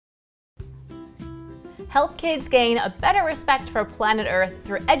help kids gain a better respect for planet Earth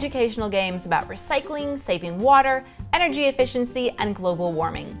through educational games about recycling, saving water, energy efficiency, and global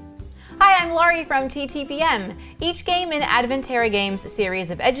warming. Hi, I'm Laurie from TTPM. Each game in Adventerra Games' series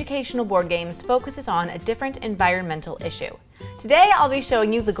of educational board games focuses on a different environmental issue. Today I'll be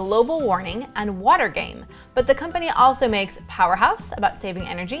showing you the global warming and water game, but the company also makes Haus about saving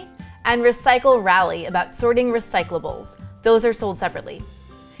energy and Recycle Rally about sorting recyclables. Those are sold separately.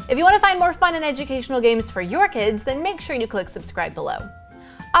 If you want to find more fun and educational games for your kids, then make sure you click subscribe below.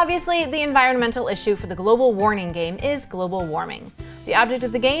 Obviously, the environmental issue for the global warming game is global warming. The object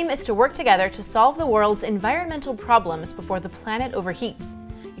of the game is to work together to solve the world's environmental problems before the planet overheats.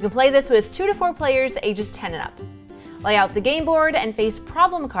 You can play this with 2 to 4 players ages 10 and up. Lay out the game board and face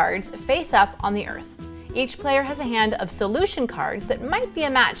problem cards face up on the Earth. Each player has a hand of solution cards that might be a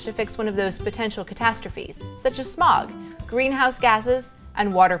match to fix one of those potential catastrophes, such as smog, greenhouse gases,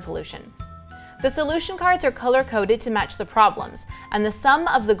 and water pollution. The solution cards are color-coded to match the problems, and the sum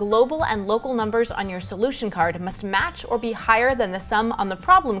of the global and local numbers on your solution card must match or be higher than the sum on the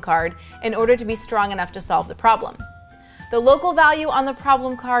problem card in order to be strong enough to solve the problem. The local value on the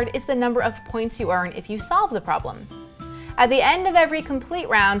problem card is the number of points you earn if you solve the problem. At the end of every complete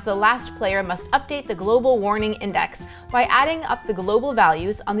round, the last player must update the global warming index by adding up the global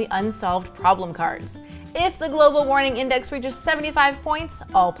values on the unsolved problem cards. If the global warming index reaches 75 points,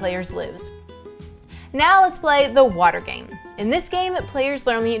 all players lose. Now let's play the water game. In this game, players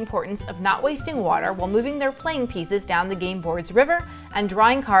learn the importance of not wasting water while moving their playing pieces down the game board's river and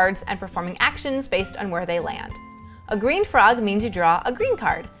drawing cards and performing actions based on where they land. A green frog means you draw a green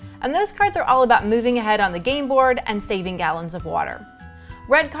card, and those cards are all about moving ahead on the game board and saving gallons of water.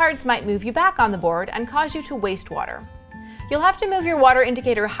 Red cards might move you back on the board and cause you to waste water. You'll have to move your water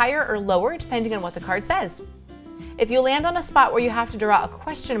indicator higher or lower depending on what the card says. If you land on a spot where you have to draw a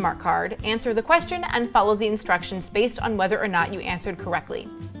question mark card, answer the question and follow the instructions based on whether or not you answered correctly.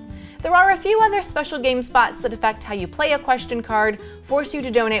 There are a few other special game spots that affect how you play a question card, force you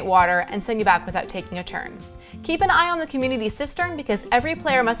to donate water, and send you back without taking a turn. Keep an eye on the community cistern because every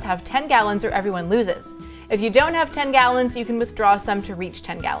player must have 10 gallons or everyone loses. If you don't have 10 gallons, you can withdraw some to reach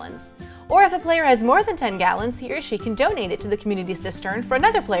 10 gallons. Or if a player has more than 10 gallons, he or she can donate it to the community cistern for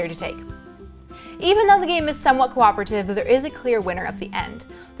another player to take. Even though the game is somewhat cooperative, there is a clear winner at the end,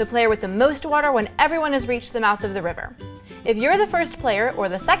 the player with the most water when everyone has reached the mouth of the river. If you're the first player or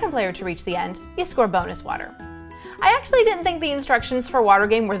the second player to reach the end, you score bonus water. I actually didn't think the instructions for Water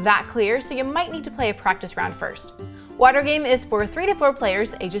Game were that clear, so you might need to play a practice round first. Water Game is for 3 to 4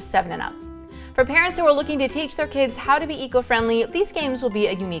 players ages 7 and up. For parents who are looking to teach their kids how to be eco-friendly, these games will be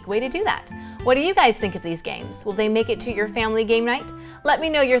a unique way to do that. What do you guys think of these games? Will they make it to your family game night? Let me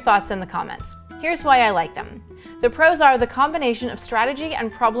know your thoughts in the comments. Here's why I like them. The pros are the combination of strategy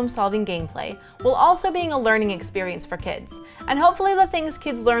and problem-solving gameplay, while also being a learning experience for kids. And hopefully the things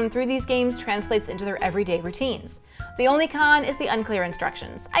kids learn through these games translates into their everyday routines. The only con is the unclear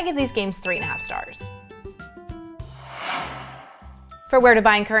instructions. I give these games 3.5 stars. For where to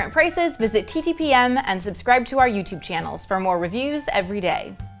buy and current prices, visit TTPM and subscribe to our YouTube channels for more reviews every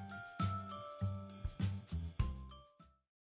day.